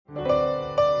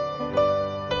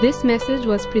This message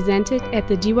was presented at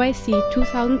the GYC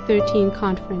 2013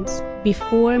 conference,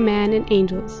 Before Man and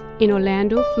Angels, in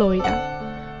Orlando,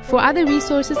 Florida. For other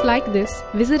resources like this,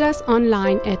 visit us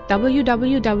online at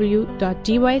www.gycweb.org.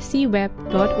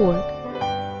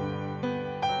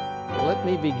 Let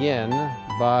me begin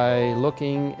by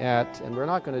looking at, and we're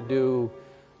not going to do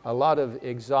a lot of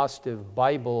exhaustive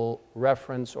Bible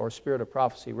reference or Spirit of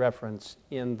Prophecy reference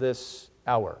in this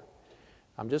hour.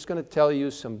 I'm just going to tell you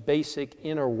some basic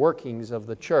inner workings of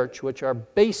the church, which are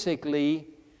basically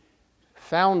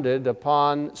founded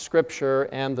upon Scripture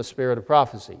and the Spirit of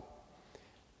Prophecy.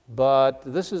 But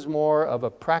this is more of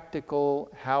a practical,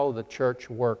 how the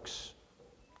church works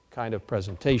kind of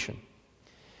presentation.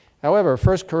 However,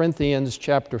 1 Corinthians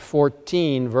chapter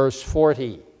 14, verse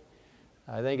 40.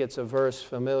 I think it's a verse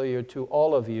familiar to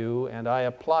all of you, and I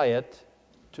apply it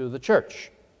to the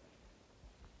church.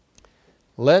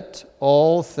 Let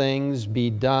all things be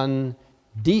done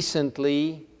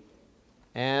decently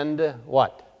and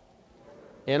what?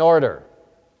 In order.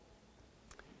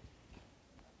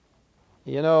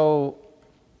 You know,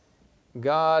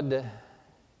 God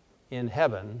in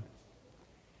heaven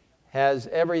has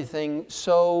everything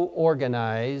so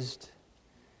organized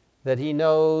that He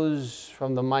knows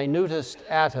from the minutest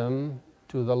atom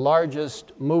to the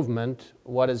largest movement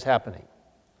what is happening.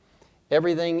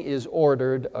 Everything is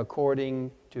ordered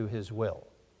according to His will.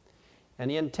 And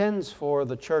He intends for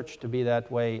the church to be that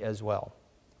way as well.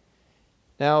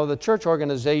 Now, the church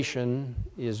organization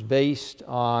is based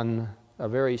on a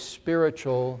very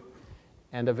spiritual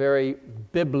and a very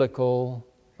biblical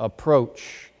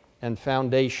approach and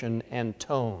foundation and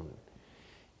tone.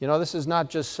 You know, this is not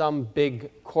just some big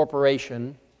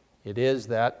corporation. It is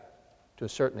that to a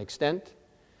certain extent.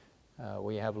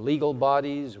 We have legal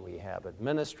bodies, we have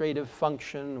administrative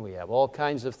function, we have all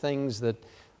kinds of things that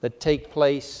take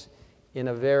place in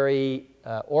a very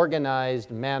organized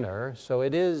manner. So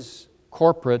it is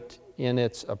corporate in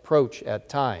its approach at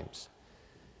times.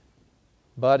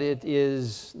 But it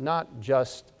is not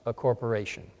just a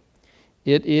corporation.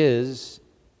 It is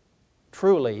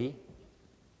truly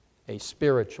a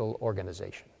spiritual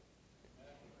organization.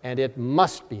 And it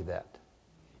must be that.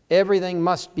 Everything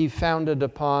must be founded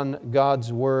upon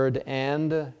God's Word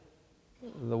and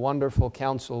the wonderful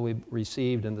counsel we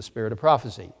received in the Spirit of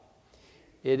Prophecy.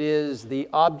 It is the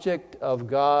object of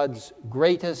God's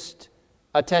greatest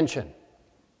attention.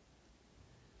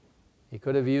 He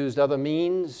could have used other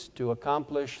means to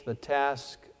accomplish the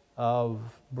task of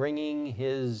bringing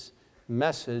His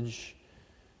message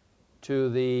to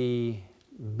the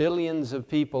billions of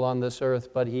people on this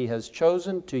earth, but He has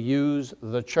chosen to use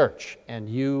the church and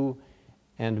you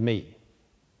and me.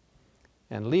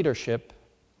 And leadership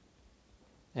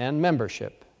and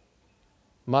membership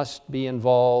must be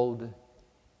involved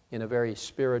in a very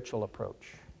spiritual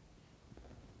approach,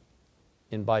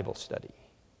 in Bible study,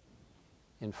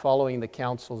 in following the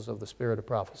counsels of the Spirit of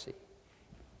Prophecy,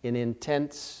 in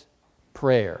intense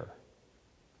prayer,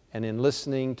 and in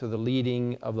listening to the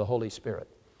leading of the Holy Spirit.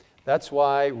 That's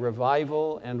why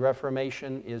revival and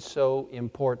reformation is so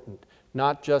important,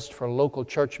 not just for local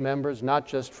church members, not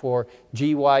just for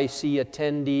GYC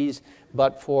attendees,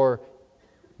 but for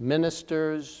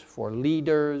ministers, for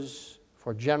leaders,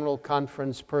 for general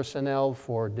conference personnel,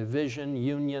 for division,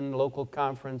 union, local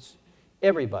conference,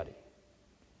 everybody.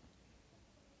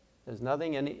 There's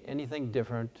anything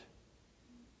different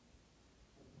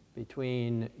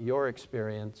between your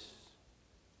experience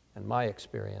and my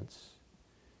experience,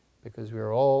 because we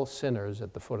are all sinners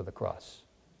at the foot of the cross.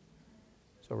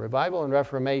 So revival and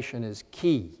reformation is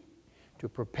key to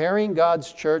preparing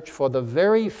God's church for the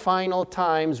very final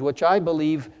times which I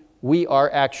believe we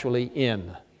are actually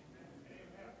in.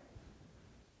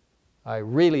 I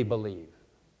really believe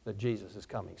that Jesus is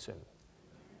coming soon.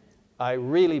 I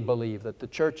really believe that the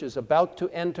church is about to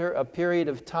enter a period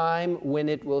of time when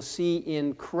it will see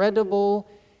incredible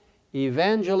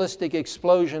evangelistic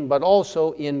explosion, but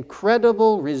also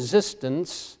incredible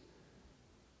resistance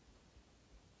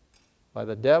by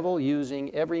the devil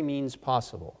using every means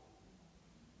possible.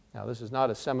 Now, this is not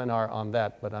a seminar on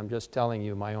that, but I'm just telling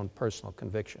you my own personal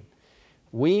conviction.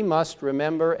 We must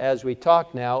remember, as we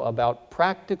talk now, about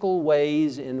practical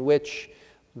ways in which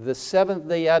the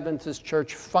Seventh-day Adventist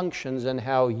Church functions and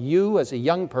how you, as a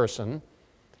young person,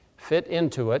 fit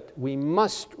into it. We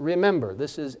must remember,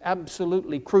 this is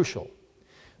absolutely crucial,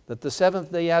 that the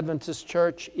Seventh-day Adventist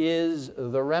Church is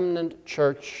the remnant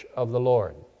church of the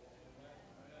Lord.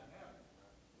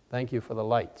 Thank you for the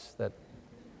lights. That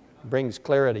brings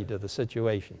clarity to the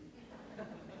situation.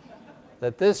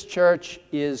 That this church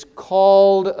is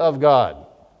called of God.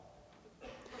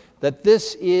 That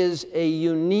this is a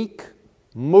unique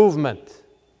movement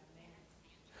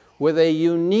with a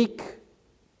unique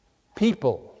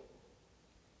people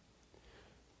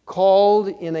called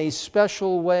in a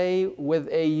special way with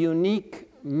a unique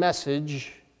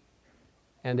message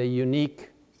and a unique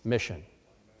mission.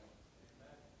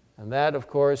 And that, of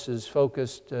course, is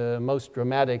focused most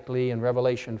dramatically in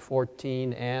Revelation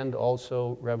 14 and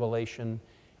also Revelation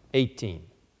 18.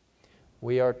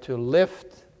 We are to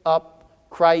lift up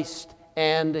Christ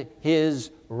and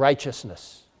His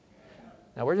righteousness.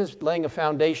 Now, we're just laying a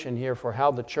foundation here for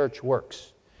how the church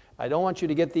works. I don't want you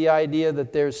to get the idea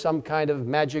that there's some kind of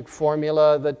magic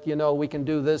formula that, we can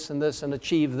do this and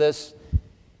achieve this.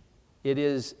 It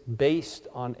is based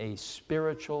on a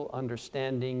spiritual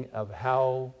understanding of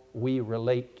how we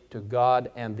relate to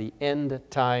God and the end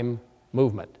time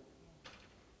movement.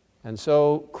 And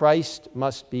so Christ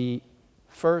must be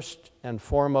first and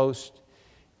foremost,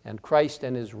 and Christ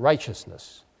and His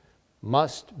righteousness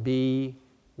must be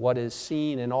what is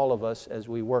seen in all of us as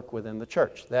we work within the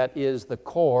church. That is the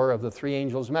core of the three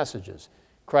angels' messages,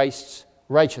 Christ's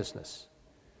righteousness.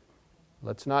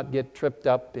 Let's not get tripped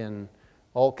up in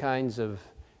all kinds of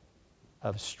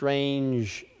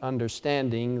strange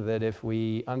understanding that if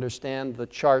we understand the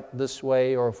chart this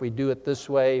way, or if we do it this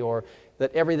way, or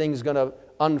that everything's going to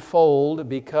unfold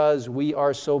because we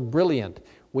are so brilliant.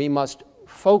 We must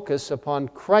focus upon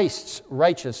Christ's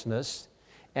righteousness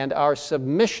and our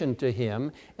submission to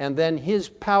Him, and then His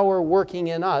power working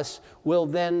in us will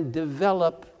then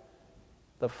develop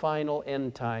the final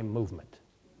end-time movement.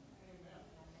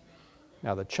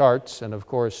 Now, the charts, and of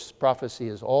course, prophecy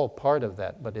is all part of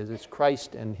that, but it is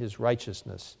Christ and His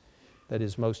righteousness that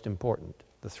is most important.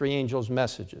 The three angels'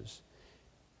 messages,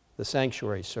 the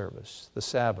sanctuary service, the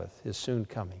Sabbath, His soon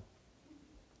coming.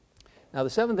 Now, the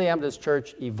Seventh-day Adventist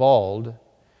Church evolved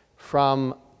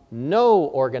from no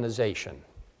organization,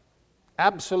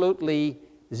 absolutely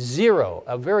zero,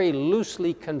 a very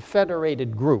loosely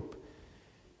confederated group,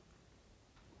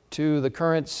 to the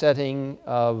current setting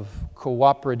of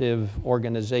cooperative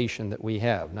organization that we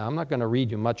have. Now, I'm not going to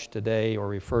read you much today or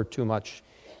refer too much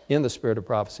in the Spirit of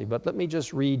Prophecy, but let me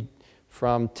just read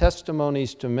from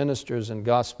Testimonies to Ministers and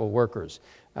Gospel Workers.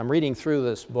 I'm reading through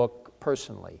this book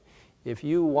personally. If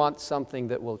you want something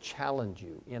that will challenge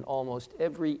you in almost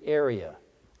every area,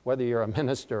 whether you're a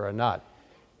minister or not,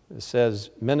 it says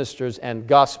ministers and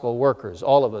gospel workers.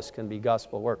 All of us can be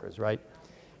gospel workers, right?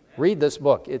 Read this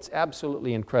book. It's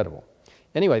absolutely incredible.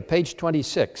 Anyway, page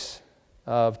 26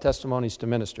 of Testimonies to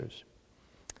Ministers.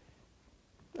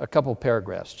 A couple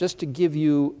paragraphs, just to give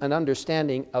you an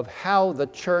understanding of how the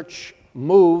church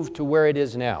moved to where it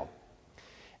is now.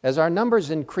 As our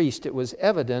numbers increased, it was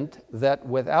evident that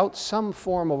without some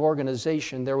form of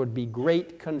organization, there would be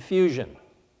great confusion,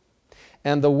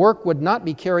 and the work would not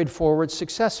be carried forward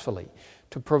successfully.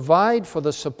 To provide for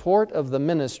the support of the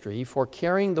ministry, for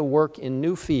carrying the work in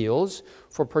new fields,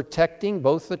 for protecting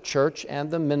both the church and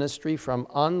the ministry from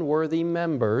unworthy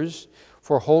members,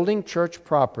 for holding church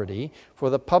property, for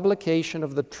the publication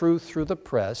of the truth through the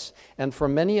press, and for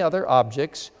many other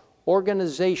objects,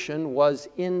 organization was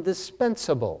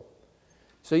indispensable.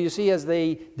 So you see, as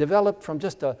they developed from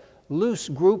just a loose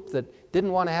group that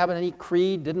didn't want to have any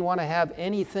creed, didn't want to have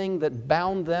anything that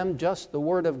bound them, just the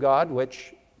Word of God,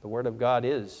 which the Word of God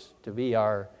is to be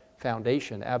our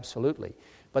foundation, absolutely.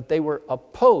 But they were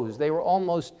opposed. They were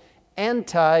almost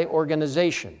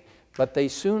anti-organization. But they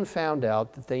soon found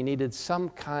out that they needed some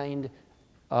kind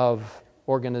of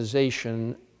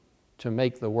organization to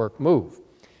make the work move.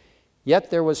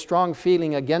 Yet there was strong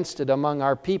feeling against it among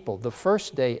our people. The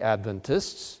First-day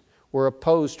Adventists were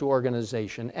opposed to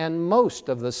organization, and most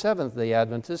of the Seventh-day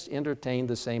Adventists entertained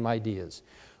the same ideas.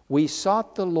 We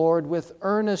sought the Lord with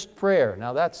earnest prayer.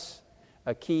 Now that's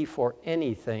a key for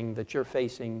anything that you're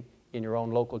facing in your own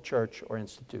local church or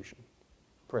institution.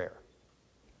 Prayer.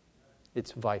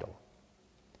 It's vital.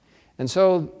 And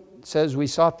so it says, we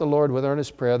sought the Lord with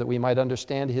earnest prayer that we might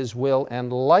understand His will,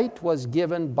 and light was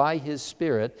given by His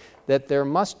Spirit that there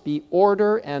must be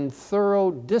order and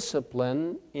thorough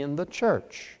discipline in the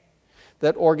church,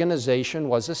 that organization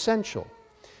was essential.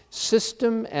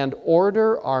 System and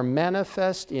order are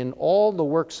manifest in all the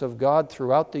works of God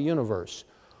throughout the universe.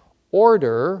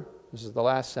 Order, this is the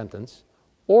last sentence,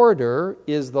 order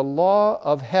is the law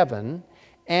of heaven,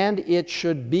 and it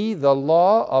should be the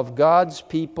law of God's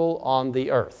people on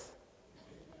the earth.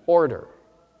 Order.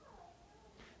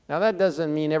 Now that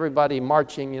doesn't mean everybody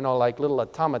marching, like little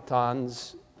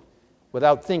automatons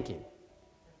without thinking.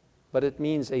 But it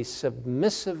means a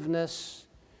submissiveness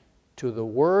to the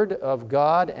Word of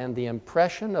God and the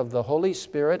impression of the Holy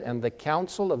Spirit and the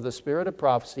counsel of the Spirit of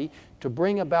prophecy to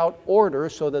bring about order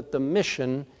so that the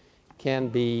mission can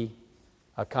be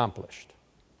accomplished.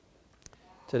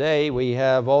 Today we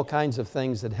have all kinds of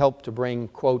things that help to bring,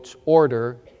 quotes,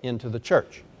 order into the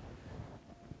church.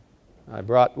 I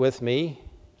brought with me,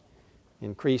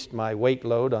 increased my weight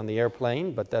load on the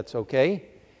airplane, but that's okay.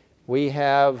 We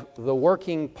have the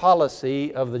working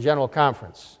policy of the General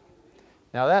Conference.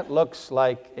 Now that looks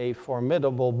like a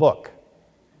formidable book.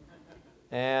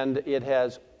 And it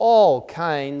has all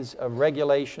kinds of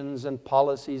regulations and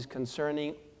policies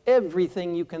concerning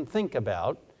everything you can think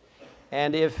about.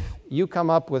 And if you come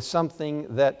up with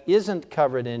something that isn't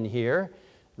covered in here,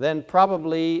 then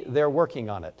probably they're working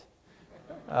on it.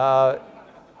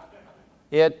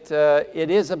 It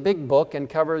is a big book and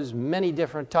covers many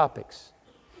different topics.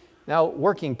 Now,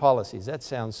 working policies, that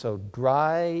sounds so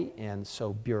dry and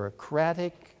so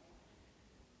bureaucratic.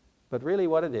 But really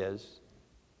what it is,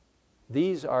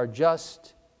 these are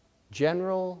just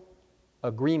general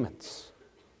agreements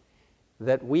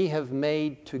that we have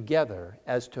made together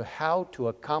as to how to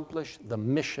accomplish the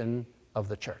mission of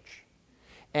the church.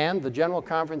 And the General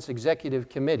Conference Executive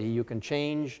Committee, you can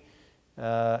change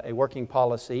a working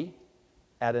policy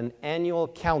at an annual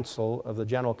council of the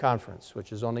General Conference,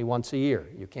 which is only once a year.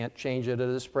 You can't change it at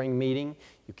a spring meeting.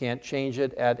 You can't change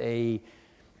it at a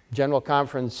General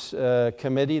Conference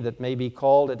committee that may be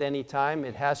called at any time.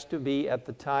 It has to be at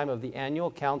the time of the annual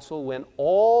council when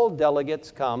all delegates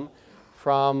come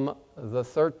from the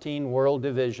 13 world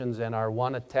divisions and our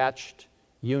one attached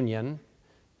union,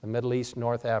 the Middle East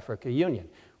North Africa Union.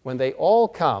 When they all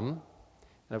come,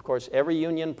 and of course every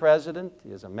union president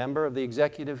is a member of the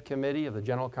executive committee of the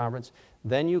General Conference,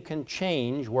 then you can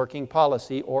change working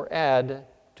policy or add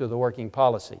to the working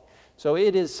policy. So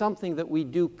it is something that we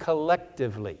do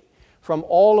collectively from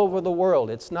all over the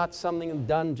world. It's not something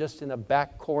done just in a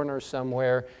back corner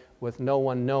somewhere with no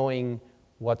one knowing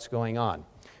what's going on.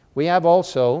 We have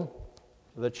also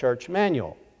the church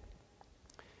manual.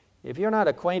 If you're not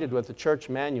acquainted with the church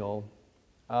manual,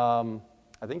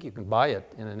 I think you can buy it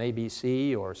in an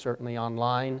ABC or certainly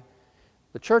online.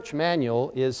 The church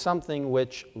manual is something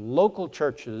which local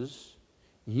churches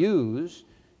use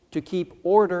to keep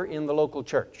order in the local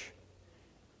church.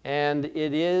 And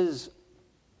it is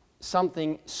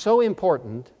something so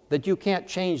important that you can't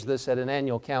change this at an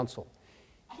annual council.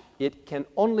 It can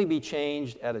only be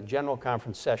changed at a General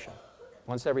Conference session,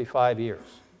 once every 5 years.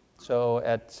 So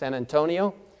at San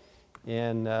Antonio,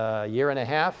 in a year and a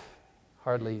half,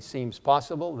 hardly seems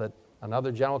possible that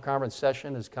another General Conference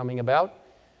session is coming about.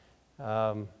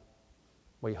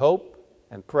 We hope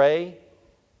and pray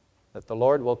that the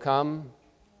Lord will come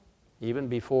even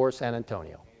before San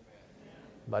Antonio.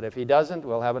 But if He doesn't,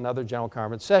 we'll have another General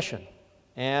Conference session.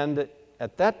 And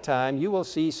at that time, you will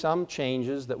see some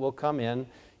changes that will come in.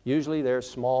 Usually there's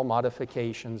small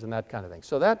modifications and that kind of thing.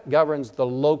 So that governs the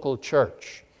local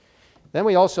church. Then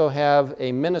we also have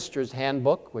a minister's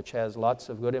handbook, which has lots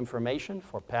of good information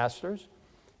for pastors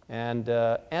and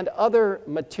other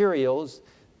materials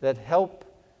that help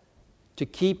to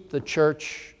keep the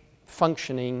church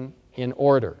functioning in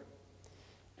order.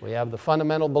 We have the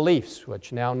fundamental beliefs,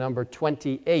 which now number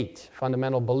 28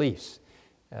 fundamental beliefs.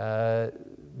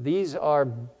 These are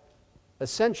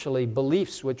essentially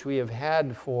beliefs which we have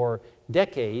had for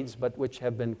decades, but which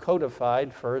have been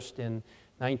codified first in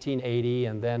 1980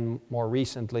 and then more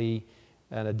recently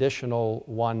an additional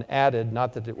one added.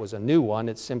 Not that it was a new one,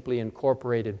 it simply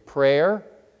incorporated prayer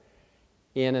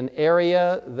in an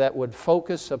area that would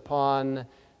focus upon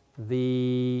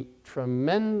the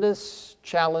tremendous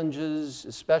challenges,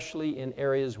 especially in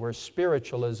areas where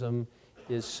spiritualism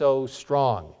is so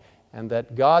strong, and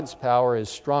that God's power is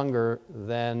stronger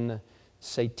than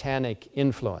satanic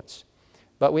influence.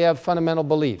 But we have fundamental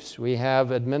beliefs. We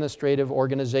have administrative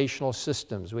organizational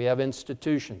systems. We have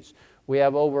institutions. We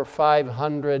have over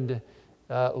 500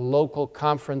 local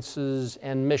conferences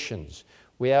and missions.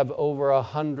 We have over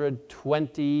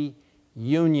 120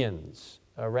 unions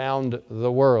around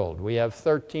the world. We have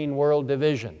 13 world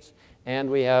divisions, and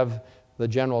we have the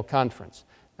General Conference.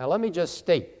 Now let me just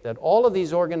state that all of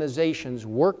these organizations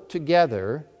work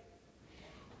together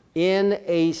in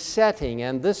a setting,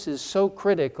 and this is so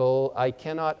critical, I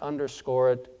cannot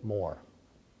underscore it more.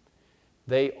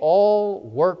 They all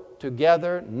work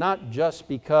together not just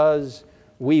because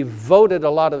we voted a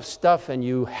lot of stuff and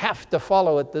you have to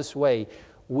follow it this way.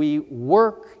 We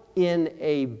work in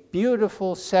a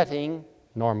beautiful setting,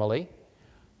 normally,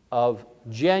 of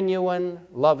genuine,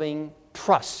 loving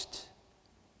trust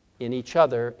in each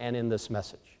other and in this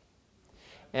message.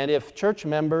 And if church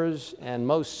members, and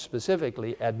most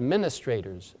specifically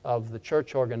administrators of the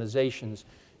church organizations,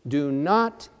 do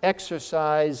not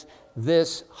exercise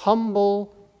this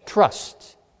humble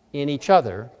trust in each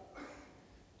other,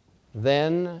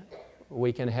 then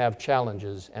we can have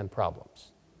challenges and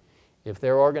problems. If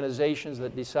there are organizations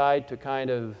that decide to kind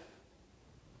of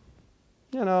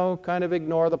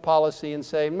ignore the policy and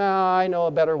say, no, I know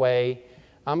a better way,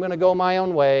 I'm going to go my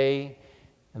own way,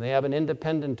 and they have an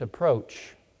independent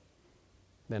approach,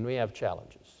 then we have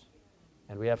challenges.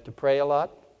 And we have to pray a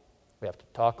lot, we have to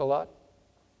talk a lot,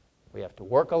 we have to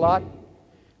work a lot,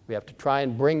 we have to try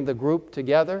and bring the group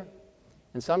together,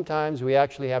 and sometimes we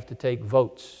actually have to take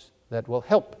votes that will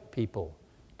help people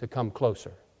to come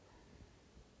closer.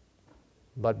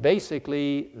 But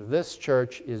basically, this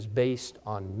church is based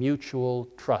on mutual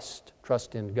trust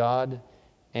in God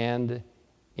and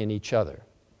in each other.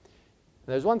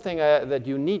 There's one thing that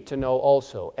you need to know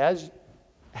also, as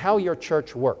how your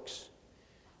church works.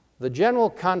 The General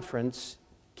Conference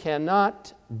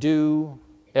cannot do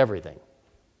everything.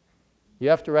 You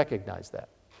have to recognize that.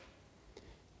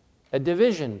 A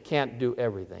division can't do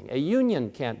everything. A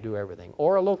union can't do everything,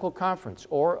 or a local conference,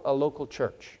 or a local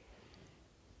church.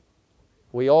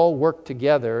 We all work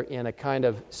together in a kind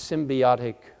of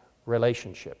symbiotic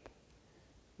relationship.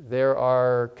 There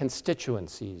are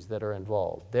constituencies that are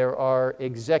involved. There are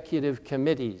executive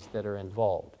committees that are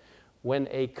involved. When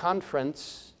a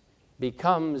conference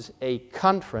becomes a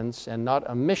conference and not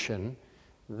a mission,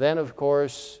 then of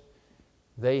course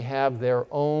they have their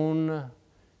own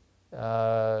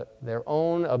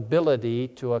ability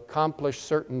to accomplish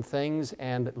certain things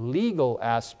and legal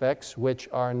aspects which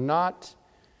are not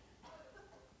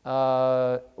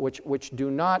which do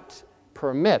not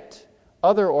permit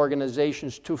other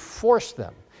organizations to force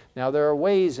them. Now, there are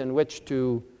ways in which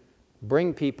to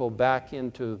bring people back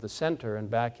into the center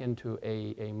and back into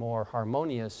a more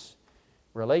harmonious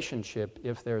relationship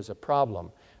if there's a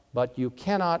problem. But you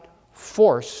cannot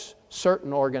force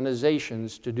certain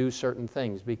organizations to do certain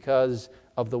things because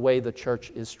of the way the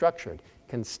church is structured.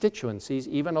 Constituencies,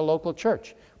 even a local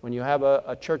church. When you have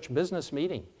a church business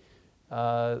meeting,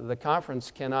 the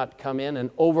conference cannot come in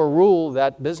and overrule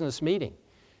that business meeting.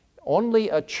 Only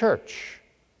a church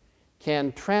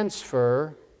can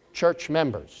transfer church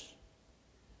members.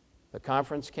 The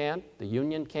conference can't, the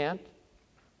union can't.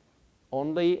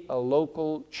 Only a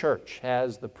local church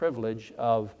has the privilege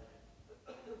of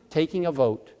taking a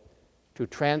vote to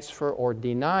transfer or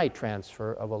deny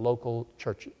transfer of a local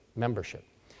church membership.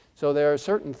 So there are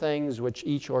certain things which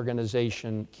each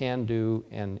organization can do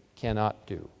and cannot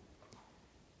do.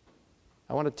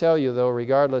 I want to tell you, though,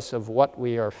 regardless of what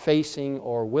we are facing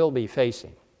or will be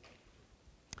facing,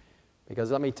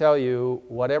 because let me tell you,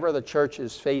 whatever the church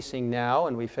is facing now,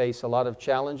 and we face a lot of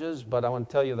challenges, but I want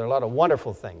to tell you there are a lot of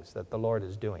wonderful things that the Lord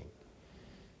is doing.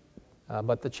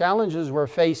 But the challenges we're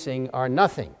facing are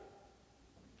nothing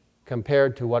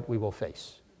compared to what we will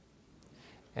face.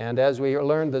 And as we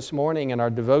learned this morning in our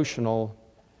devotional,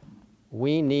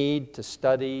 we need to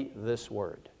study this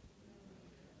Word.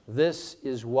 This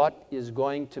is what is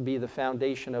going to be the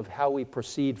foundation of how we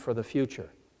proceed for the future.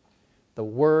 The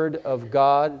Word of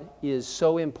God is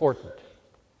so important.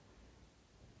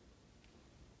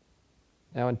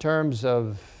 Now, in terms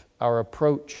of our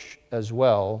approach as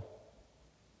well,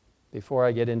 before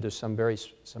I get into some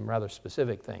rather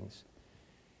specific things,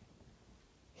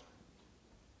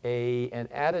 an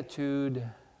attitude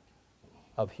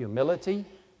of humility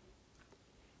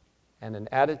and an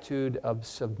attitude of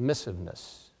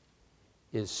submissiveness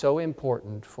is so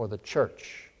important for the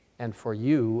church and for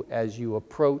you as you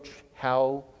approach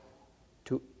how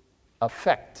to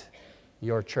affect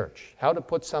your church, how to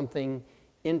put something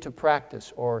into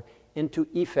practice or into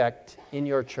effect in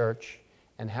your church,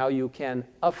 and how you can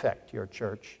affect your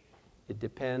church. It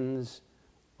depends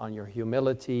on your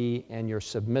humility and your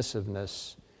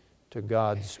submissiveness to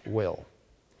God's will.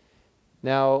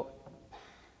 Now,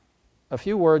 a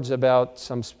few words about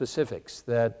some specifics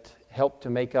that help to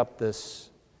make up this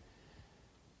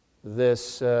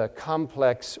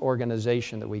complex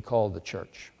organization that we call the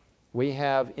church. We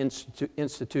have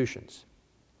institutions.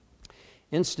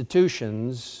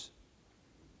 Institutions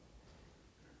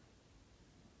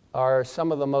are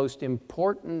some of the most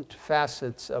important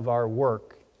facets of our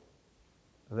work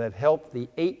that help the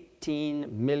 18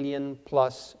 million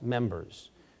plus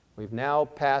members. We've now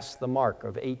passed the mark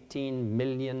of 18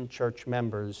 million church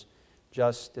members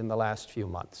just in the last few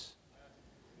months.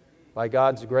 By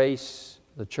God's grace,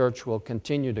 the church will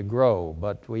continue to grow,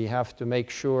 but we have to make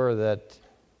sure that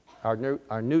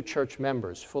our new church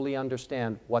members fully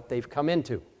understand what they've come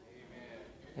into.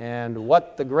 Amen. And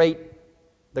what the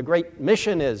great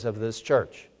mission is of this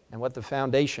church and what the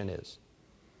foundation is.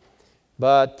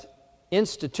 But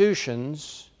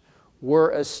institutions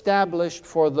were established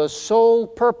for the sole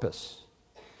purpose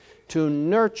to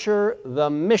nurture the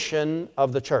mission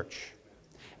of the church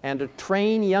and to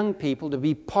train young people to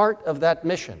be part of that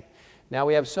mission. Now,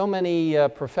 we have so many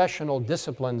professional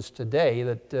disciplines today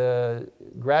that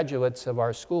graduates of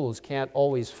our schools can't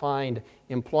always find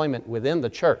employment within the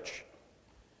church.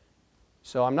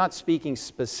 So I'm not speaking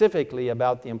specifically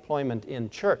about the employment in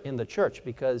the church,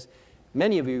 because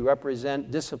many of you represent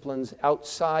disciplines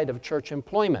outside of church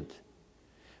employment.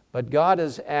 But God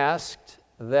has asked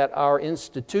that our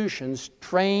institutions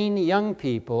train young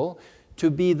people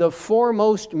to be the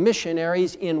foremost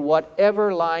missionaries in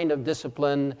whatever line of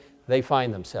discipline they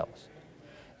find themselves.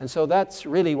 And so that's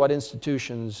really what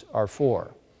institutions are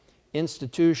for.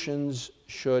 Institutions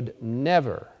should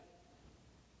never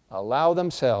allow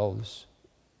themselves,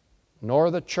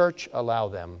 nor the church allow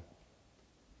them,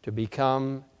 to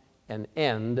become an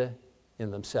end in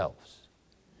themselves.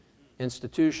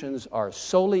 Institutions are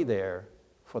solely there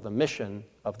for the mission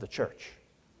of the church.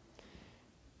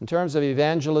 In terms of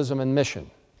evangelism and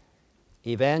mission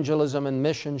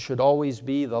should always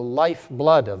be the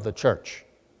lifeblood of the church.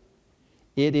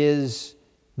 It is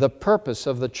the purpose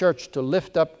of the church to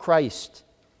lift up Christ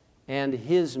and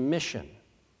His mission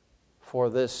for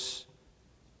this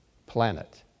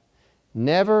planet.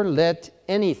 Never let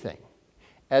anything,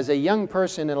 as a young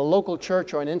person in a local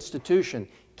church or an institution,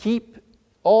 keep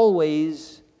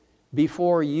always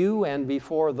before you and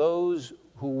before those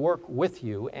who work with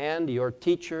you and your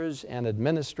teachers and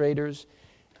administrators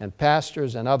and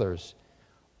pastors and others,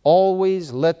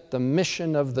 always let the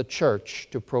mission of the church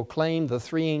to proclaim the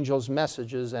three angels'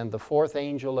 messages and the fourth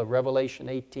angel of Revelation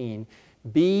 18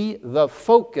 be the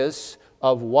focus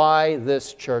of why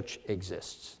this church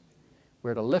exists.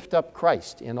 We're to lift up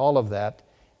Christ in all of that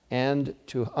and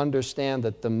to understand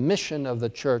that the mission of the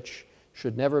church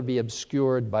should never be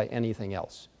obscured by anything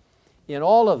else. In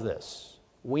all of this,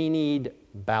 we need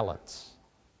balance.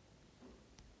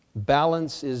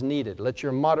 Balance is needed. Let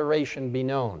your moderation be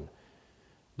known.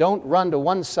 Don't run to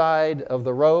one side of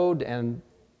the road and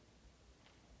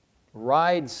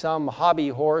ride some hobby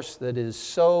horse that is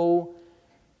so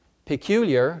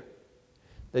peculiar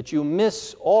that you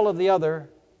miss all of the other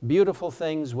beautiful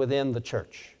things within the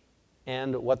church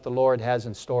and what the Lord has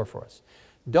in store for us.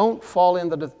 Don't fall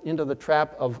into the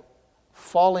trap of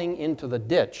falling into the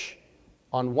ditch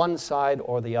on one side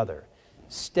or the other.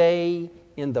 Stay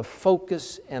in the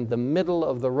focus and the middle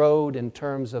of the road in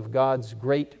terms of God's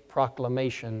great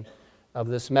proclamation of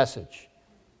this message.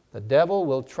 The devil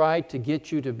will try to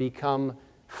get you to become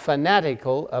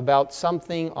fanatical about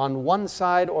something on one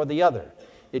side or the other.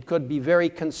 It could be very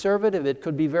conservative, it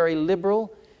could be very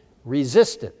liberal.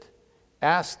 Resist it.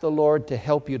 Ask the Lord to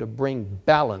help you to bring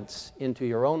balance into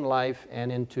your own life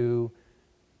and into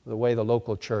the way the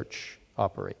local church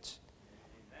operates.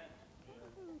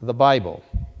 The Bible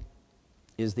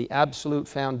is the absolute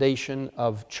foundation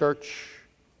of church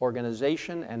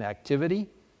organization and activity.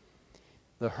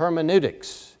 The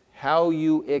hermeneutics, how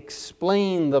you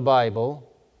explain the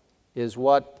Bible, is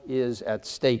what is at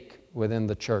stake within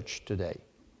the church today.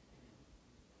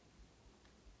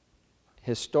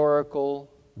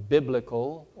 Historical,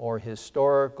 biblical, or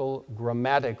historical,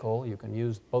 grammatical, you can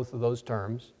use both of those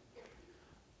terms.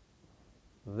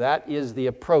 That is the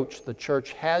approach the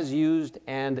church has used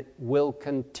and will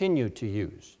continue to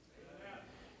use,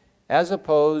 as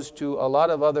opposed to a lot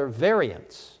of other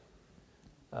variants.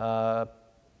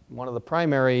 One of the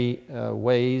primary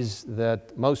ways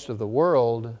that most of the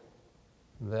world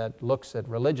that looks at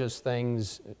religious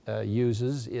things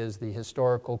uses is the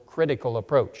historical critical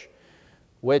approach,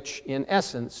 which in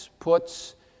essence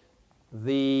puts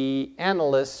the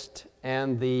analyst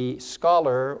and the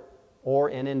scholar or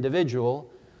an individual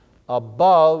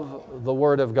above the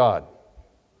Word of God.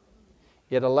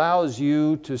 It allows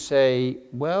you to say,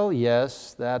 well,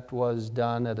 yes, that was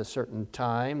done at a certain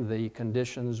time. The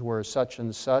conditions were such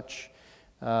and such.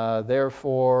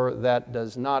 Therefore, that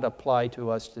does not apply to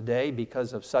us today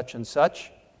because of such and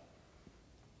such.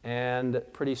 And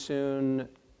pretty soon,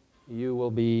 you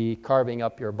will be carving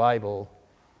up your Bible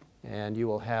and you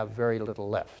will have very little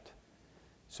left.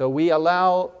 So we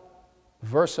allow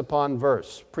verse upon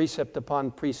verse, precept upon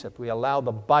precept. We allow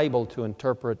the Bible to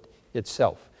interpret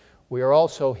itself. We are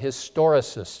also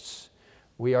historicists.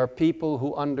 We are people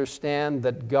who understand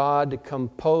that God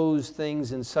composed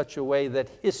things in such a way that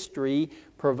history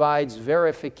provides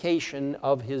verification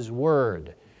of His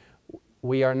Word.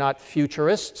 We are not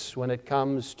futurists when it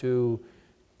comes to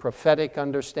prophetic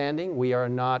understanding. We are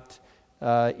not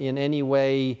in any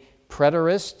way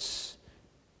preterists.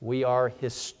 We are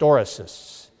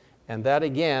historicists. And that,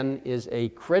 again, is a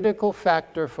critical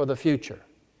factor for the future.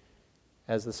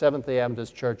 as the Seventh-day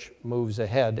Adventist Church moves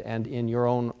ahead and in your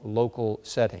own local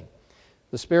setting.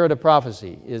 The spirit of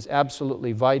prophecy is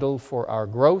absolutely vital for our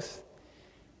growth,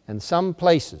 and some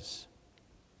places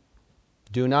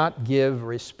do not give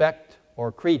respect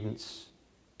or credence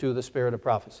to the spirit of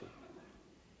prophecy.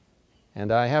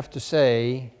 And I have to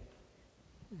say,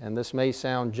 and this may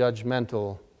sound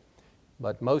judgmental,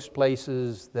 but most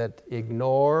places that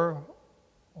ignore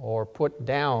or put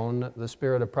down the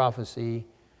spirit of prophecy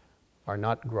are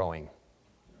not growing.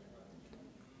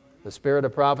 The spirit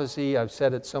of prophecy, I've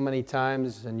said it so many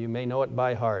times, and you may know it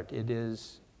by heart, it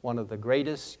is one of the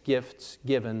greatest gifts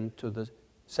given to the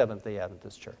Seventh-day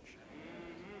Adventist Church.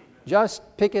 Just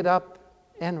pick it up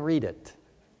and read it,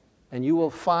 and you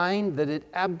will find that it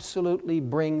absolutely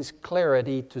brings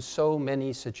clarity to so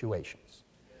many situations.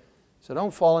 So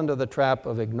don't fall into the trap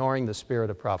of ignoring the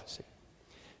spirit of prophecy.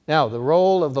 Now, the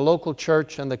role of the local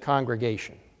church and the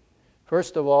congregation.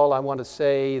 First of all, I want to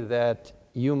say that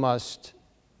you must,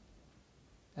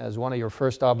 as one of your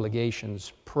first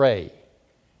obligations, pray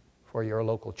for your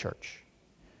local church,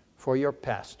 for your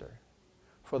pastor,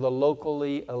 for the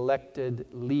locally elected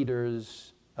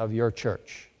leaders of your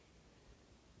church,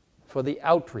 for the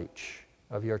outreach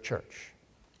of your church.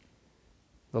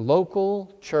 The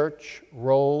local church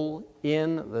role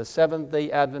in the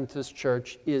Seventh-day Adventist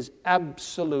Church is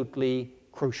absolutely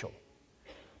crucial.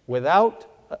 Without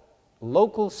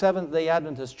local Seventh-day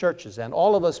Adventist churches, and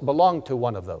all of us belong to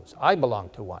one of those. I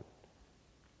belong to one.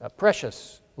 A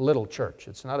precious little church.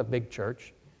 It's not a big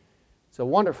church. It's a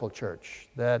wonderful church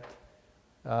that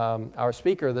our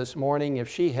speaker this morning, if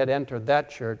she had entered that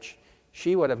church,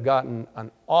 she would have gotten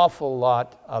an awful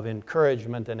lot of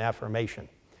encouragement and affirmation.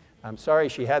 I'm sorry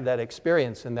she had that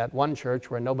experience in that one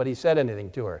church where nobody said anything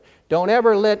to her. Don't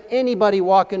ever let anybody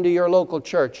walk into your local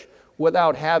church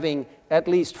without having at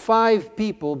least 5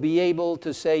 people be able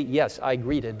to say, yes, I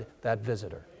greeted that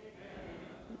visitor.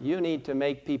 You need to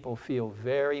make people feel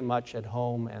very much at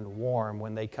home and warm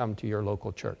when they come to your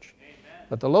local church.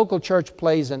 But the local church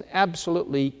plays an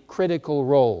absolutely critical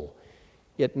role.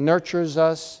 It nurtures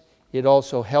us. It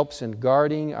also helps in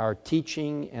guarding our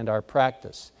teaching and our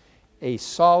practice. A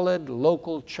solid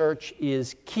local church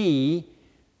is key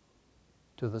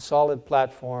to the solid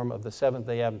platform of the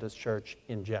Seventh-day Adventist Church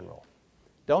in general.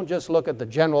 Don't just look at the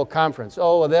general conference.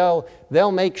 Oh,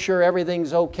 they'll make sure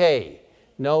everything's okay.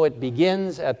 No, it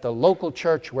begins at the local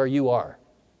church where you are.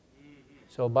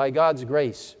 So by God's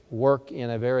grace, work in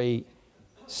a very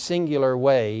singular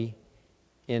way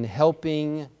in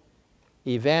helping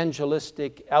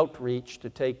evangelistic outreach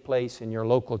to take place in your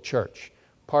local church.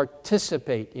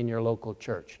 Participate in your local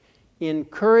church.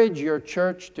 Encourage your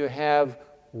church to have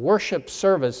worship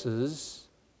services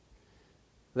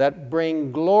that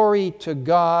bring glory to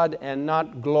God and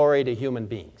not glory to human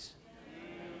beings.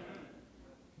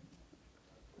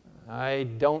 I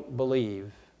don't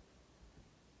believe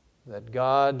that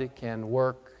God can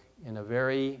work in a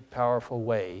very powerful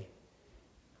way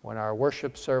when our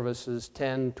worship services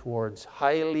tend towards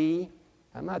highly,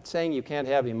 I'm not saying you can't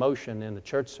have emotion in the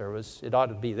church service, it ought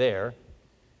to be there,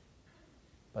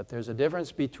 but there's a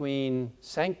difference between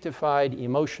sanctified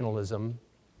emotionalism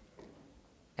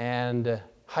and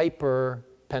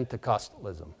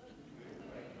hyper-Pentecostalism.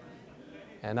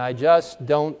 And I just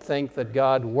don't think that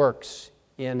God works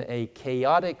in a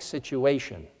chaotic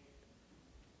situation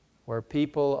where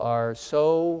people are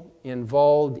so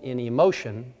involved in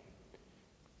emotion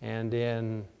and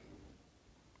in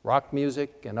rock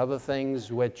music and other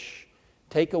things which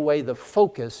take away the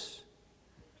focus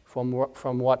from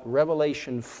what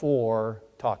Revelation 4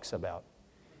 talks about.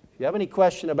 If you have any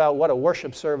question about what a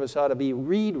worship service ought to be,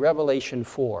 read Revelation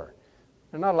 4.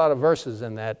 There are not a lot of verses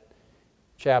in that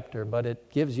chapter, but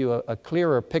it gives you a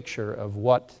clearer picture of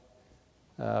what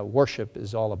worship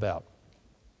is all about.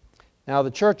 Now,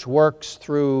 the church works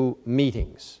through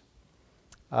meetings.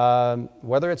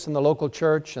 Whether it's in the local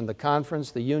church and the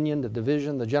conference, the union, the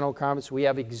division, the general conference, we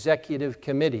have executive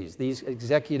committees. These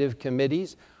executive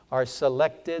committees are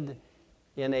selected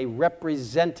in a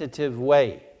representative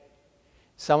way.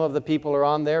 Some of the people are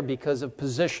on there because of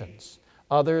positions.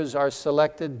 Others are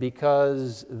selected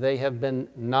because they have been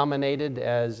nominated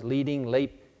as leading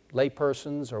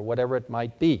laypersons or whatever it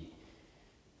might be.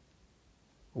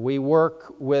 We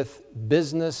work with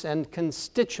business and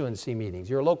constituency meetings.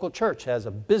 Your local church has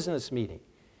a business meeting.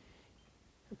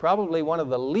 Probably one of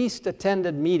the least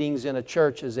attended meetings in a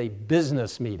church is a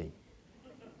business meeting.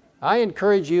 I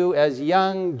encourage you as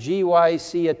young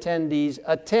GYC attendees,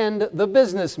 attend the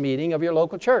business meeting of your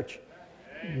local church.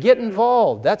 Get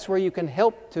involved. That's where you can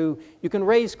help you can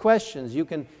raise questions. You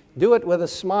can Do it with a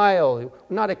smile,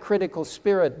 not a critical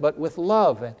spirit, but with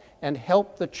love, and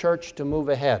help the church to move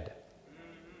ahead.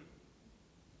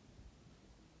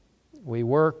 We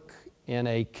work in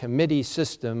a committee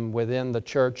system within the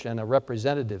church and a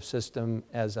representative system,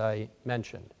 as I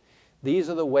mentioned. These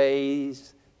are the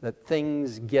ways that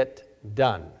things get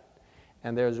done.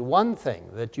 And there's one thing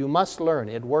that you must learn.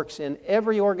 It works in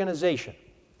every organization.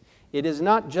 It is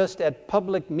not just at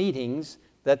public meetings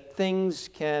that things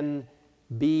can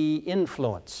be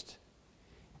influenced.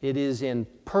 It is in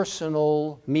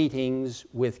personal meetings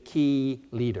with key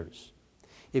leaders.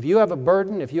 If you have a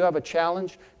burden, if you have a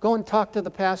challenge, go and talk to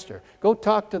the pastor. Go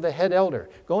talk to the head elder.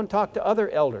 Go and talk to other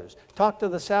elders. Talk to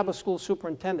the Sabbath school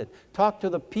superintendent. Talk to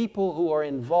the people who are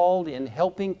involved in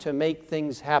helping to make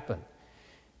things happen.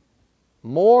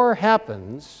 More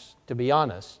happens, to be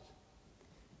honest,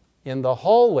 in the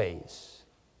hallways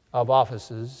of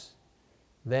offices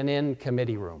than in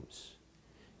committee rooms.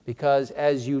 Because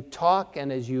as you talk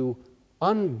and as you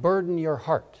unburden your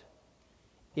heart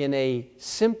in a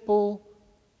simple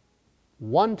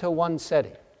one-to-one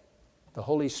setting, the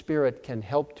Holy Spirit can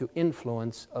help to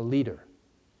influence a leader.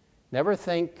 Never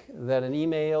think that an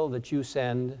email that you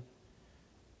send,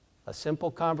 a simple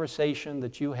conversation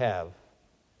that you have,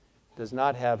 does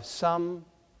not have some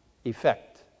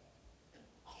effect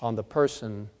on the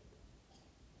person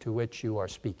to which you are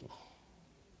speaking.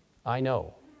 I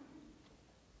know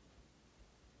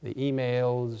the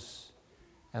emails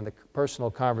and the personal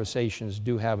conversations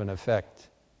do have an effect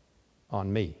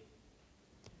on me.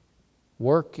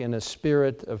 Work in a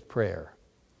spirit of prayer.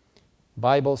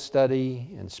 Bible study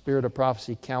and spirit of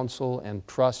prophecy, counsel, and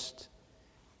trust.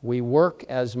 We work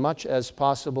as much as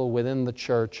possible within the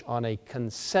church on a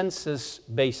consensus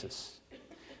basis.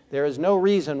 There is no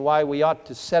reason why we ought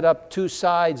to set up two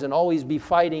sides and always be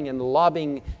fighting and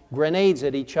lobbing grenades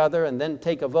at each other and then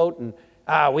take a vote and,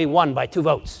 we won by 2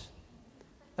 votes.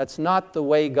 That's not the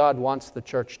way God wants the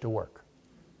church to work.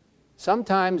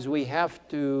 Sometimes we have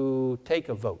to take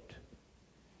a vote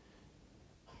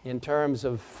in terms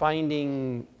of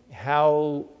finding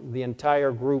how the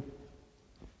entire group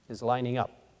is lining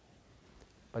up.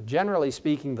 But generally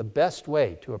speaking, the best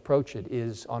way to approach it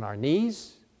is on our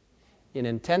knees, in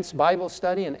intense Bible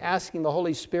study, and asking the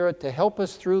Holy Spirit to help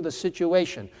us through the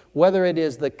situation, whether it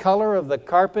is the color of the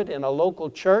carpet in a local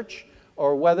church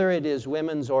or whether it is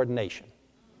women's ordination.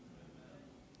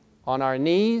 On our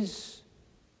knees,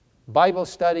 Bible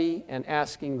study, and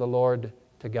asking the Lord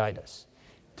to guide us,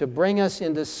 to bring us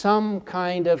into some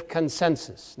kind of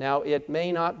consensus. Now, it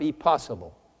may not be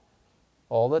possible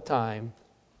all the time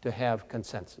to have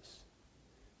consensus,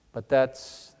 but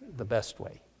that's the best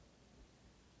way.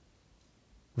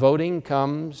 Voting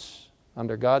comes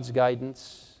under God's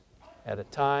guidance at a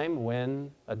time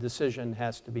when a decision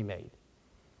has to be made.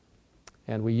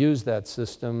 And we use that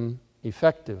system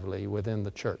effectively within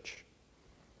the church.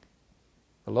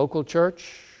 The local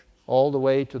church, all the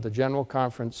way to the General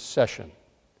Conference session.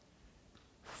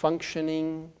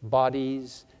 Functioning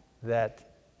bodies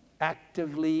that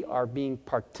actively are being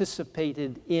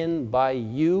participated in by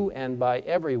you and by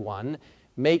everyone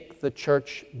make the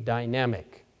church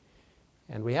dynamic.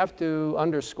 And we have to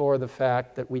underscore the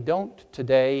fact that we don't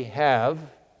today have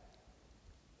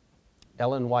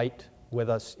Ellen White with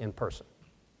us in person.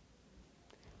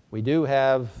 We do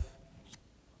have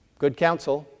good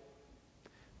counsel,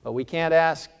 but we can't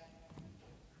ask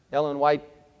Ellen White,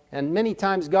 and many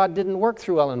times God didn't work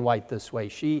through Ellen White this way.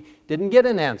 She didn't get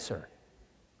an answer.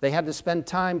 They had to spend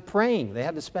time praying. They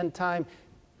had to spend time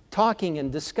talking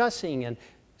and discussing and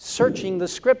searching the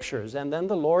Scriptures, and then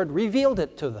the Lord revealed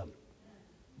it to them.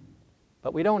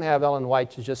 But we don't have Ellen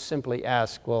White to just simply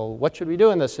ask, well, what should we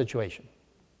do in this situation?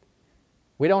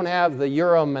 We don't have the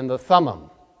Urim and the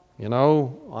Thummim,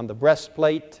 on the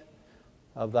breastplate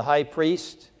of the high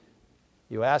priest.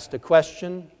 You asked a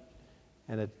question,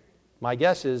 and my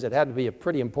guess is it had to be a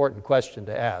pretty important question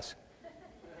to ask.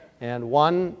 And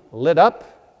one lit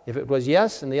up if it was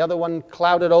yes, and the other one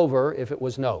clouded over if it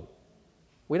was no.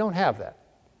 We don't have that.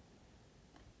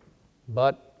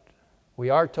 But we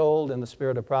are told in the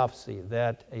spirit of prophecy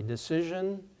that a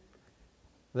decision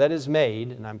that is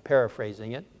made, and I'm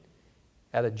paraphrasing it,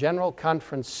 at a general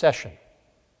conference session,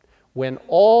 when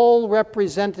all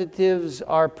representatives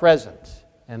are present,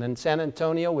 and in San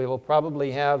Antonio we will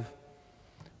probably have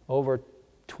over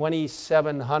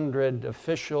 2,700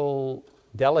 official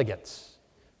delegates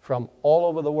from all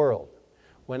over the world.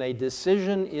 When a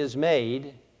decision is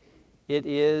made, it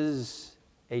is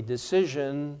a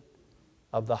decision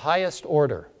of the highest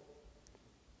order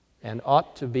and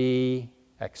ought to be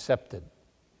accepted.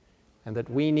 And that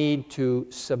we need to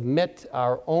submit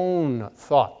our own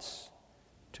thoughts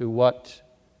to what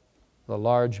the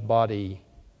large body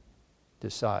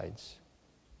decides.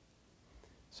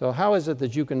 So how is it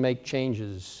that you can make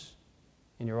changes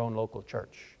in your own local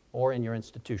church or in your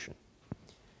institution?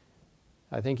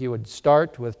 I think you would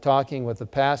start with talking with the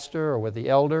pastor or with the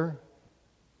elder.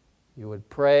 You would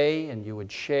pray and you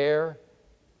would share.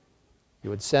 You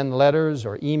would send letters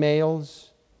or emails.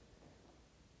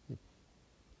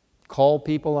 Call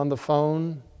people on the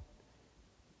phone.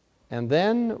 And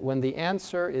then when the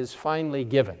answer is finally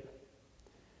given,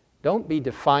 don't be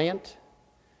defiant.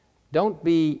 Don't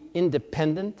be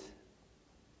independent,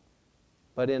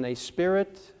 but in a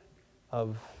spirit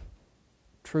of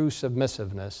true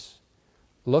submissiveness,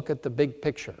 look at the big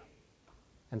picture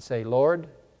and say, Lord,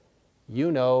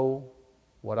 you know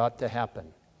what ought to happen,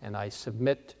 and I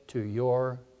submit to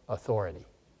your authority.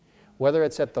 Whether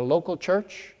it's at the local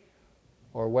church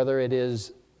or whether it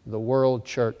is the world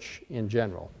church in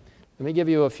general. Let me give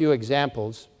you a few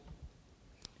examples,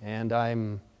 and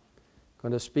I'm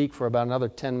going to speak for about another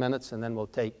 10 minutes, and then we'll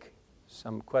take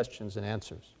some questions and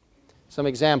answers. Some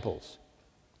examples.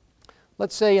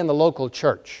 Let's say in the local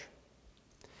church,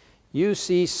 you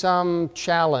see some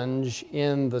challenge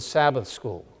in the Sabbath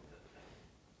school.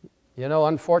 You know,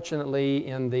 unfortunately,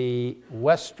 in the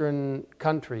Western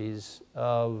countries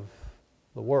of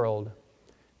the world,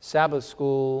 Sabbath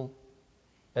school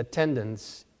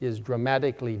attendance is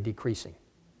dramatically decreasing.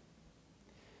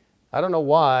 I don't know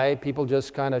why people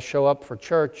just kind of show up for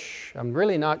church. I'm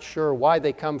really not sure why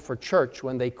they come for church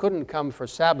when they couldn't come for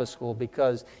Sabbath school,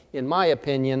 because, in my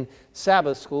opinion,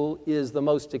 Sabbath school is the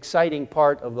most exciting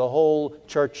part of the whole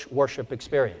church worship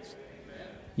experience. Amen.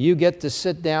 You get to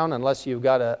sit down, unless you've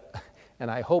got and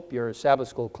I hope your Sabbath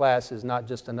school class is not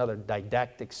just another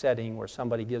didactic setting where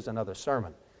somebody gives another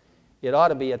sermon. It ought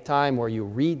to be a time where you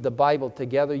read the Bible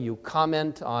together, you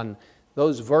comment on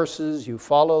those verses, you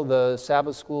follow the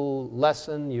Sabbath school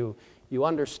lesson, you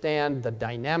understand the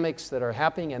dynamics that are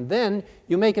happening, and then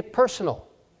you make it personal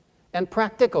and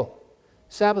practical.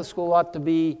 Sabbath school ought to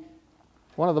be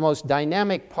one of the most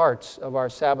dynamic parts of our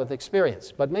Sabbath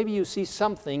experience. But maybe you see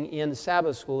something in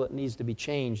Sabbath school that needs to be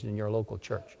changed in your local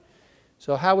church.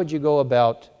 So how would you go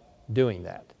about doing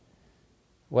that?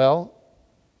 Well,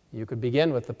 you could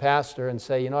begin with the pastor and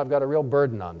say, I've got a real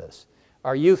burden on this.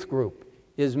 Our youth group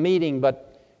is meeting,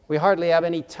 but we hardly have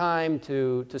any time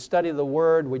to study the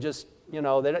Word. We just,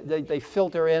 they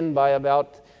filter in by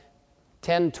about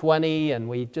 10, 20, and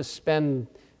we just spend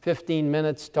 15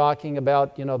 minutes talking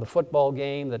about, the football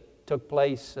game that took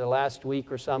place last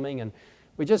week or something, and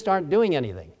we just aren't doing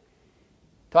anything.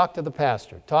 Talk to the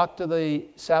pastor. Talk to the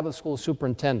Sabbath school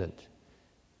superintendent.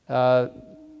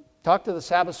 Talk to the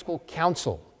Sabbath school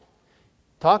council.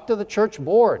 Talk to the church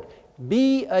board.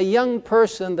 Be a young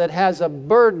person that has a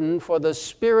burden for the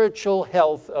spiritual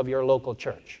health of your local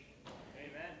church.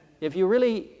 Amen. If you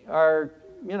really are,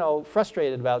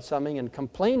 frustrated about something and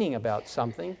complaining about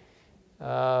something,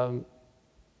 do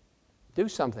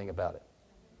something about it.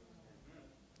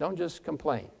 Don't just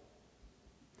complain.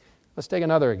 Let's take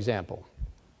another example.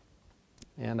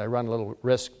 And I run a little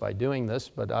risk by doing this,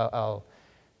 but I'll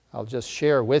just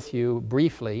share with you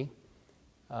briefly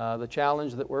the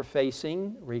challenge that we're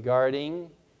facing regarding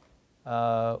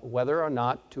whether or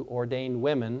not to ordain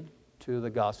women to the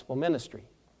gospel ministry.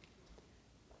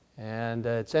 And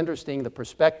it's interesting the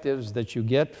perspectives that you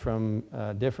get from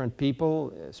different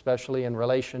people, especially in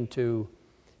relation to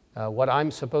what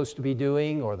I'm supposed to be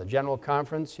doing or the general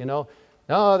conference. No,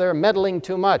 they're meddling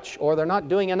too much, or they're not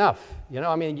doing enough.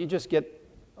 You just get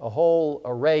a whole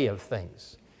array of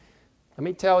things. Let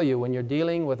me tell you, when you're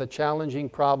dealing with a challenging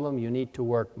problem, you need to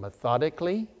work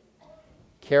methodically,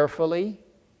 carefully,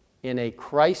 in a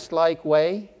Christ-like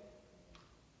way,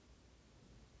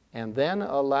 and then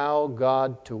allow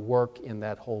God to work in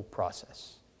that whole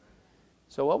process.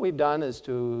 So what we've done is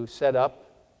to set up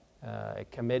a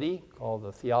committee called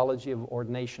the Theology of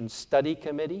Ordination Study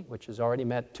Committee, which has already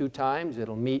met 2 times.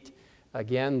 It'll meet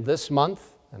again this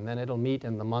month, and then it'll meet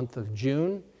in the month of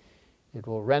June. It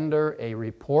will render a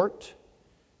report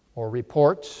or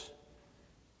reports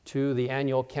to the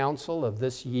annual council of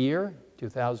this year,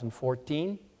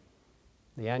 2014.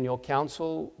 The annual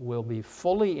council will be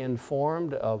fully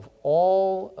informed of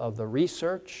all of the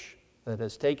research that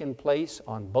has taken place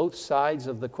on both sides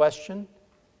of the question,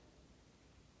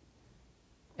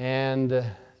 and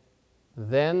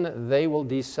then they will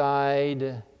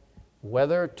decide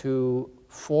whether to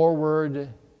forward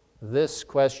this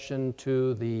question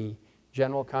to the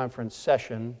General Conference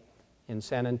session in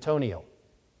San Antonio.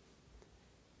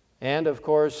 And of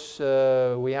course,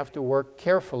 we have to work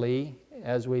carefully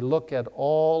as we look at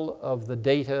all of the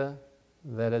data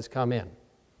that has come in.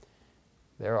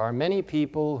 There are many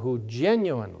people who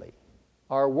genuinely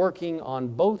are working on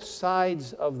both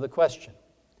sides of the question.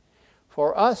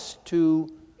 For us to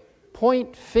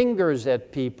point fingers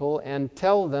at people and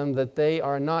tell them that they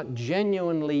are not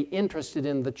genuinely interested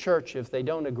in the church if they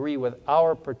don't agree with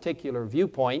our particular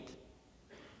viewpoint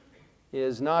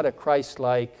is not a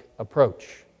Christ-like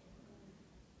approach.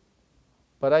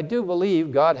 But I do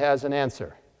believe God has an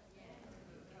answer.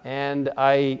 And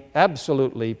I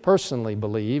absolutely, personally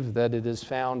believe that it is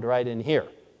found right in here.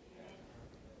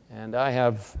 And I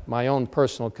have my own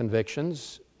personal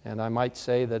convictions, and I might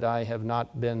say that I have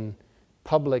not been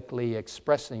publicly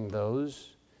expressing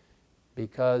those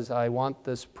because I want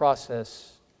this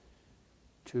process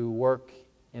to work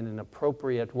in an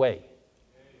appropriate way.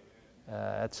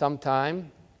 At some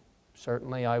time,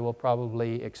 certainly I will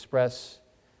probably express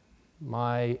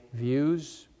my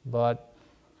views, but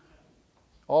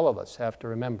all of us have to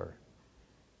remember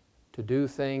to do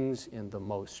things in the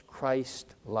most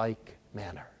Christ-like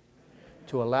manner,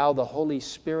 to allow the Holy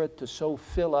Spirit to so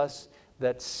fill us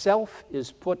that self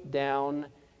is put down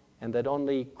and that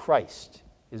only Christ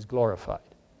is glorified.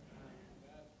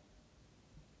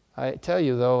 I tell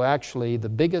you, though, actually, the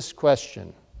biggest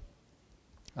question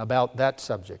about that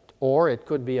subject, or it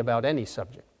could be about any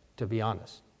subject, to be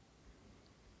honest.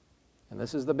 And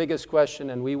this is the biggest question,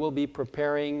 and we will be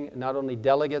preparing not only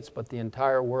delegates, but the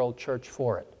entire world church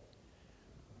for it.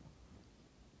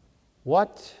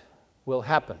 What will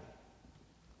happen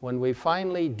when we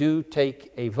finally do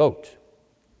take a vote?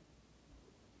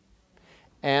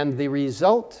 And the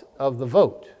result of the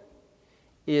vote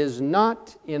is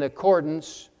not in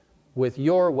accordance with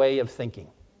your way of thinking,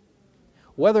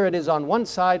 whether it is on one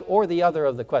side or the other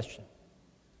of the question.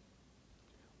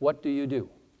 What do you do?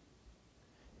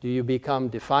 Do you become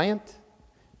defiant?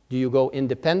 Do you go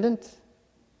independent?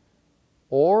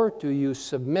 Or do you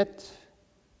submit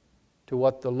to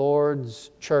what the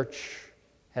Lord's church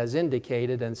has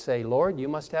indicated and say, Lord, you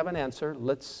must have an answer.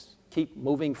 Let's keep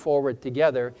moving forward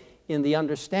together in the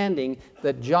understanding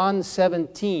that John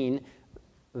 17,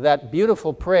 that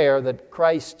beautiful prayer that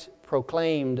Christ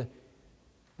proclaimed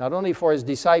not only for his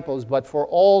disciples, but for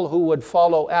all who would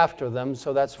follow after them,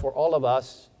 so that's for all of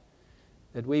us,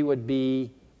 that we would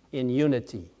be in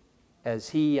unity as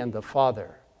he and the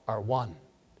Father are one.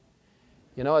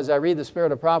 You know, as I read the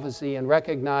Spirit of Prophecy and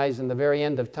recognize in the very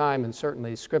end of time, and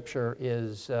certainly Scripture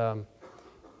is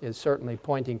certainly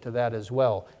pointing to that as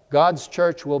well, God's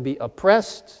church will be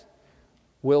oppressed,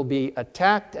 will be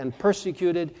attacked and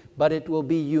persecuted, but it will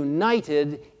be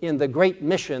united in the great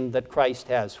mission that Christ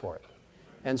has for it.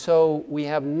 And so we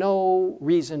have no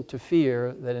reason to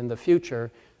fear that in the future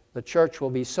the church will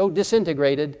be so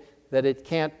disintegrated that it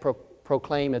can't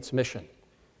proclaim its mission.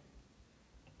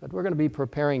 But we're going to be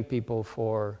preparing people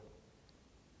for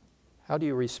how do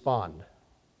you respond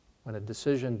when a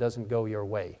decision doesn't go your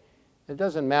way. It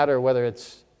doesn't matter whether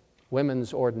it's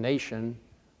women's ordination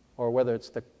or whether it's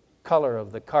the color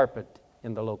of the carpet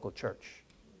in the local church.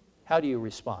 How do you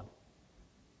respond?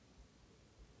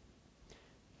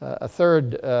 A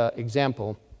third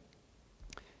example,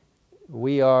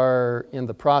 we are in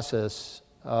the process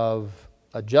of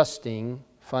adjusting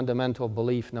fundamental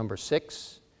belief number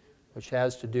 6, which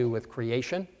has to do with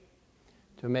creation,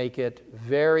 to make it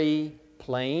very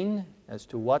plain as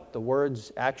to what the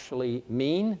words actually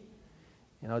mean.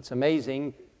 You know, it's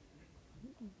amazing.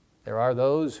 There are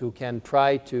those who can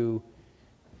try to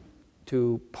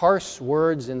parse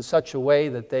words in such a way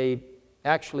that they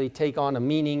actually take on a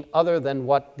meaning other than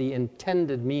what the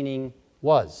intended meaning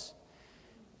was.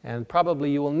 And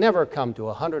probably you will never come to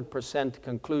a 100%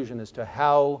 conclusion as to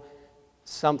how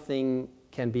something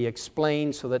can be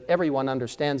explained so that everyone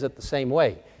understands it the same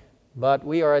way. But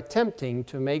we are attempting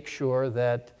to make sure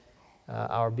that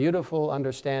our beautiful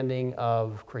understanding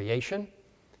of creation,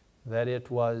 that it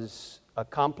was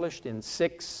accomplished in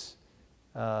 6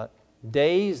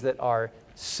 days that are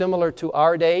similar to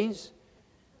our days.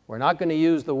 We're not going to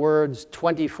use the words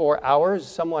 24 hours.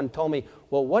 Someone told me,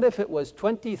 well, what if it was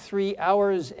 23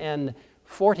 hours and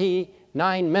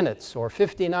 49 minutes or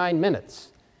 59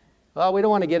 minutes? Well, we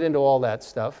don't want to get into all that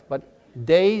stuff, but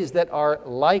days that are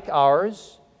like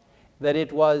ours, that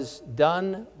it was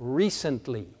done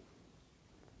recently.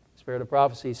 Spirit of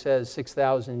Prophecy says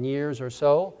 6,000 years or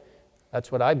so. That's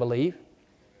what I believe.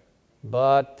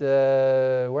 But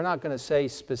we're not going to say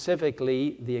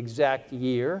specifically the exact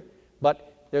year, but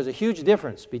there's a huge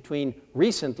difference between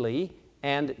recently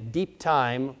and deep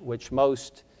time, which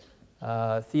most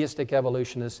theistic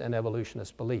evolutionists and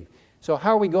evolutionists believe. So how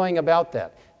are we going about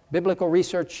that? Biblical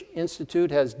Research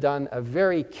Institute has done a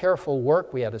very careful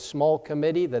work. We had a small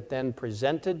committee that then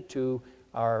presented to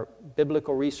our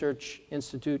Biblical Research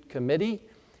Institute committee.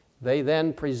 They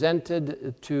then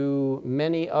presented to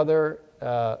many other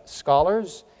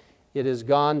scholars. It has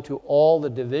gone to all the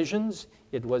divisions.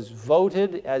 It was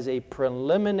voted as a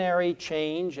preliminary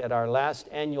change at our last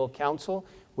annual council.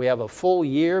 We have a full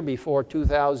year before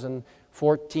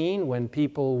 2014 when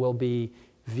people will be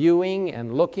viewing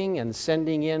and looking and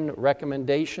sending in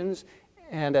recommendations.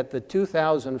 And at the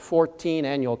 2014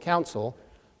 annual council,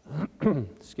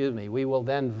 excuse me, we will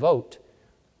then vote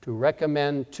to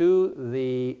recommend to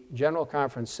the General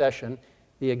Conference session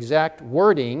the exact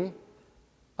wording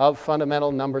of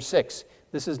fundamental number 6.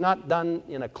 This is not done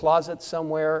in a closet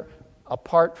somewhere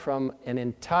apart from an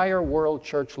entire world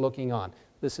church looking on.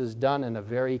 This is done in a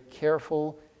very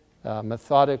careful,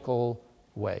 methodical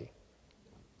way.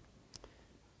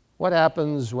 What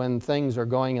happens when things are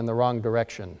going in the wrong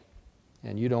direction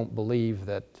and you don't believe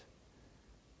that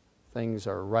things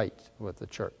are right with the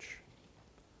church?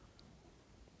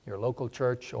 Your local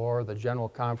church or the General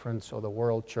Conference or the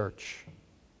world church.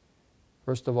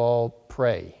 First of all,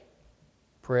 pray.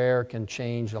 Prayer can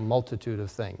change a multitude of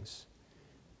things.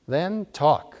 Then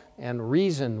talk and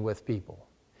reason with people.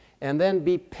 And then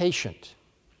be patient.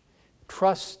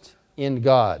 Trust in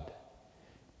God.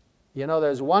 You know,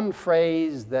 there's one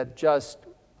phrase that just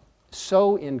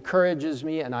so encourages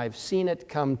me, and I've seen it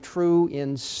come true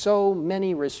in so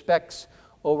many respects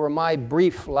over my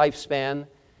brief lifespan.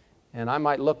 And I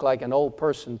might look like an old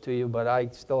person to you, but I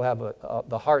still have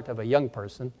the heart of a young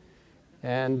person.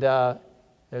 And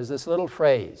there's this little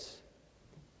phrase,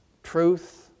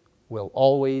 truth will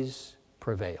always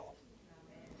prevail.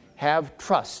 Have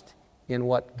trust in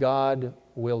what God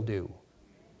will do.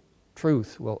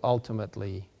 Truth will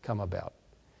ultimately come about.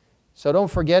 So don't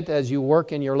forget, as you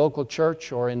work in your local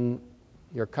church or in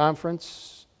your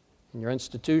conference, in your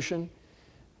institution,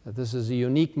 that this is a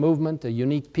unique movement, a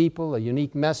unique people, a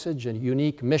unique message, a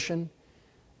unique mission.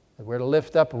 That we're to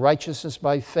lift up righteousness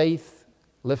by faith,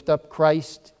 lift up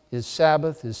Christ, His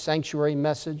Sabbath, His sanctuary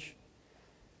message,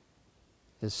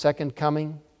 His second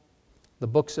coming, the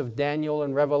books of Daniel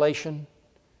and Revelation,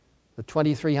 the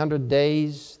 2300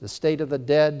 days, the state of the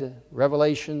dead,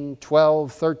 Revelation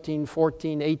 12, 13,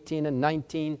 14, 18, and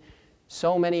 19.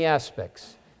 So many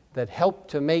aspects that help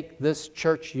to make this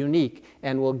church unique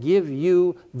and will give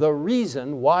you the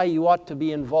reason why you ought to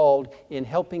be involved in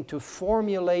helping to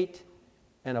formulate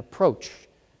an approach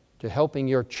to helping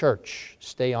your church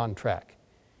stay on track.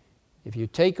 If you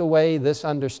take away this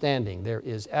understanding, there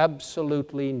is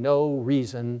absolutely no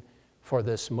reason for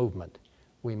this movement.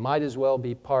 We might as well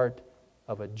be part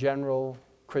of a general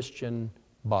Christian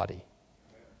body.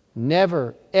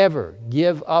 Never, ever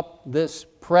give up this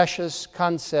precious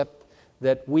concept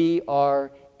that we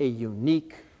are a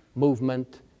unique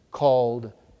movement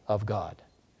called of God.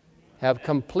 Have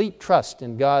complete trust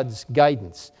in God's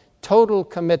guidance, total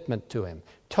commitment to Him,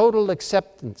 total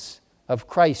acceptance of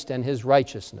Christ and His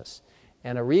righteousness,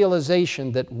 and a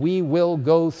realization that we will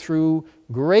go through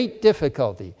great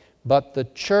difficulty, but the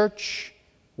church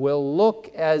will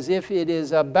look as if it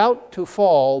is about to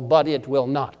fall, but it will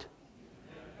not.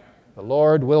 The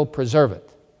Lord will preserve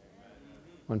it.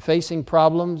 When facing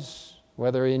problems,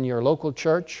 whether in your local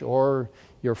church or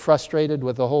you're frustrated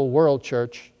with the whole world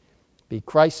church, be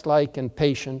Christ-like and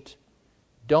patient.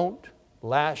 Don't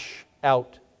lash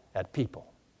out at people.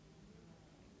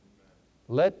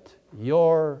 Let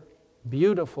your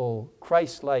beautiful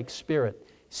Christ-like spirit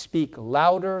speak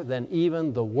louder than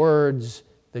even the words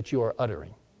that you are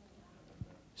uttering.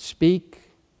 Speak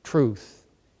truth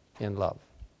in love.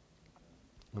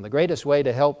 And the greatest way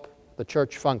to help the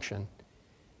church function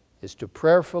is to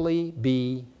prayerfully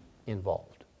be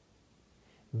involved.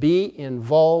 Be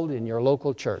involved in your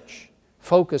local church.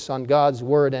 Focus on God's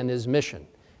Word and His mission.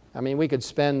 I mean, we could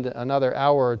spend another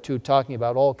hour or two talking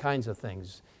about all kinds of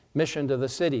things. Mission to the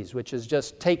cities, which has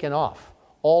just taken off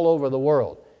all over the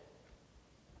world.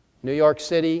 New York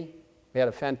City, we had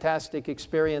a fantastic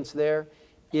experience there.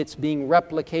 It's being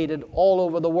replicated all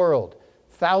over the world.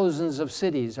 Thousands of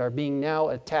cities are being now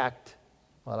attacked,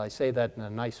 well, I say that in a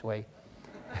nice way,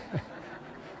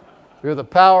 through the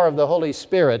power of the Holy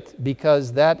Spirit,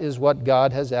 because that is what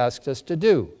God has asked us to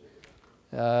do.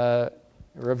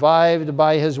 Revived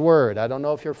by His Word. I don't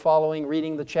know if you're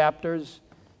reading the chapters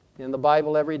in the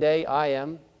Bible every day. I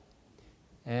am.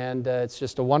 And it's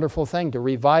just a wonderful thing to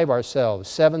revive ourselves.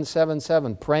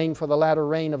 777, praying for the latter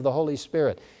rain of the Holy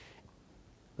Spirit.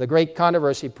 The Great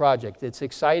Controversy Project. It's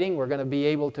exciting. We're going to be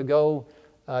able to go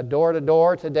door to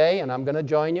door today, and I'm going to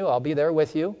join you. I'll be there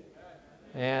with you.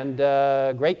 And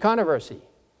Great Controversy.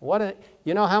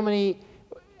 You know how many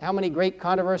how many great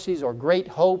controversies or great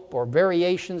hope or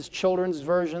variations, children's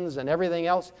versions and everything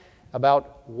else?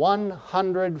 About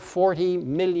 140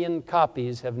 million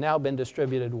copies have now been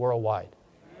distributed worldwide.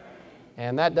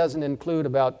 And that doesn't include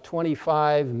about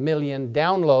 25 million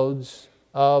downloads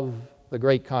of the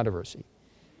great controversy.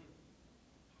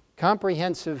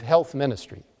 Comprehensive Health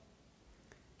Ministry.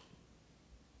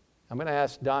 I'm going to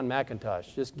ask Don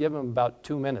McIntosh. Just give him about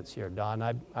 2 minutes here,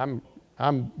 Don.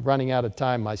 I'm running out of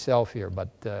time myself here, but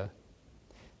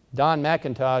Don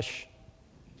McIntosh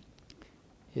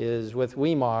is with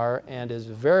Weimar and is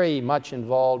very much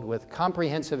involved with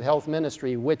Comprehensive Health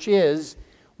Ministry, which is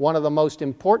one of the most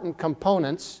important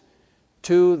components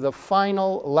to the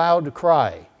final loud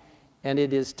cry. And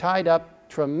it is tied up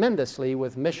tremendously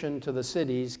with Mission to the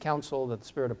Cities counsel that the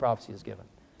Spirit of Prophecy has given.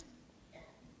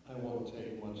 I won't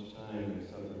take much time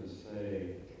except for to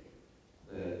say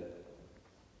that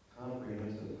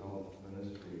Comprehensive Health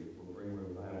Ministry will bring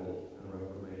revival and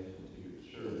reformation to your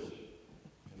church.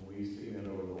 And we've seen it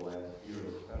over the last year,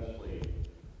 especially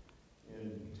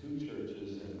in 2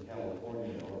 churches in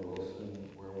California, or Wilson,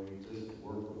 where we just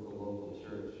work with the local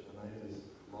church. And I just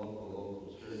love the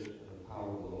local church and the power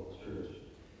of the local church.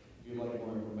 If you'd like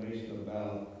more information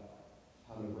about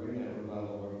how to bring that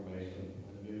revival information,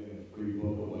 I'm giving a free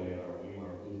book away at our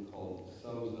Weimar booth called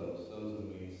Sozo. Sozo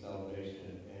means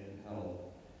salvation and health.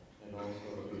 And also,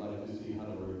 if you'd like to see how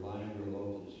to revive your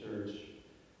local church,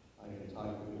 I can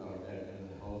talk to you about that in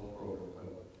the health program. But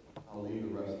I'll leave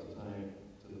the rest of the time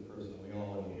to the person we all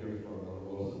want to hear from, Brother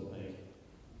Wilson. Thank you.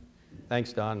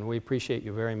 Thanks, Don. We appreciate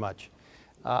you very much.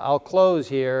 I'll close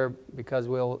here because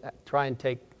we'll try and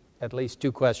take at least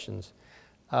 2 questions.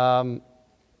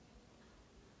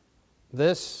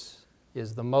 This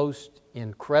is the most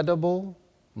incredible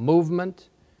movement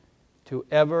to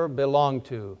ever belong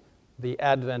to, the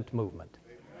Advent movement.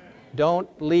 Don't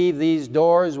leave these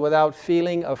doors without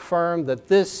feeling affirmed that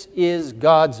this is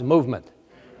God's movement.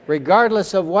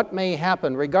 Regardless of what may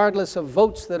happen, regardless of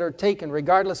votes that are taken,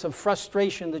 regardless of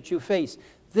frustration that you face,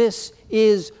 this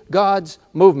is God's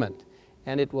movement,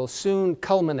 and it will soon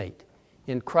culminate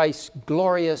in Christ's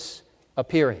glorious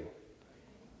appearing.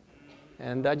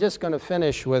 And I'm just going to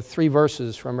finish with 3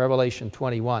 verses from Revelation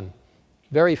 21.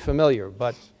 Very familiar,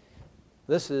 but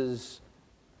this is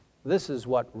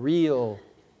what real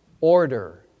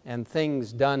order and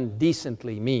things done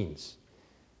decently means.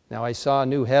 Now I saw a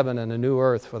new heaven and a new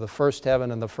earth, for the first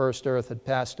heaven and the first earth had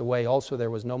passed away. Also there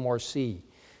was no more sea.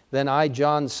 Then I,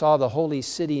 John, saw the holy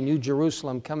city, New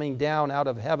Jerusalem, coming down out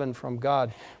of heaven from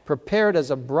God, prepared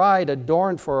as a bride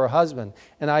adorned for her husband.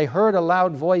 And I heard a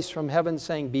loud voice from heaven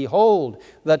saying, Behold,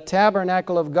 the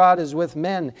tabernacle of God is with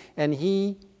men, and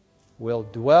He will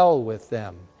dwell with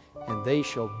them, and they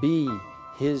shall be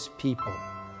His people.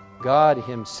 God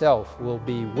Himself will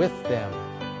be with them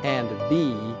and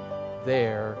be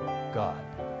their God.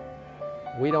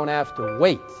 We don't have to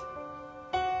wait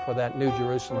for that New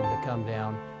Jerusalem to come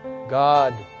down.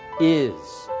 God is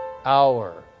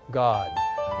our God,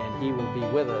 and He will be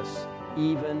with us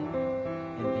even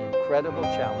in the incredible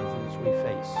challenges we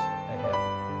face ahead.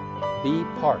 Be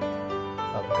part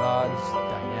of God's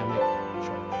dynamic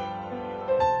church.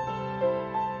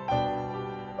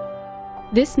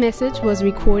 This message was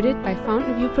recorded by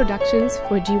Fountain View Productions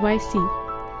for GYC.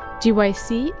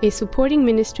 GYC, a supporting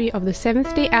ministry of the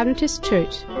Seventh-day Adventist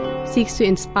Church, seeks to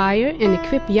inspire and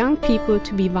equip young people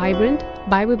to be vibrant,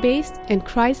 Bible-based, and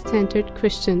Christ-centered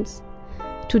Christians.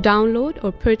 To download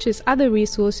or purchase other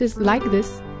resources like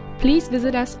this, please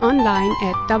visit us online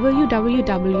at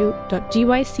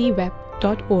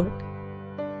www.gycweb.org.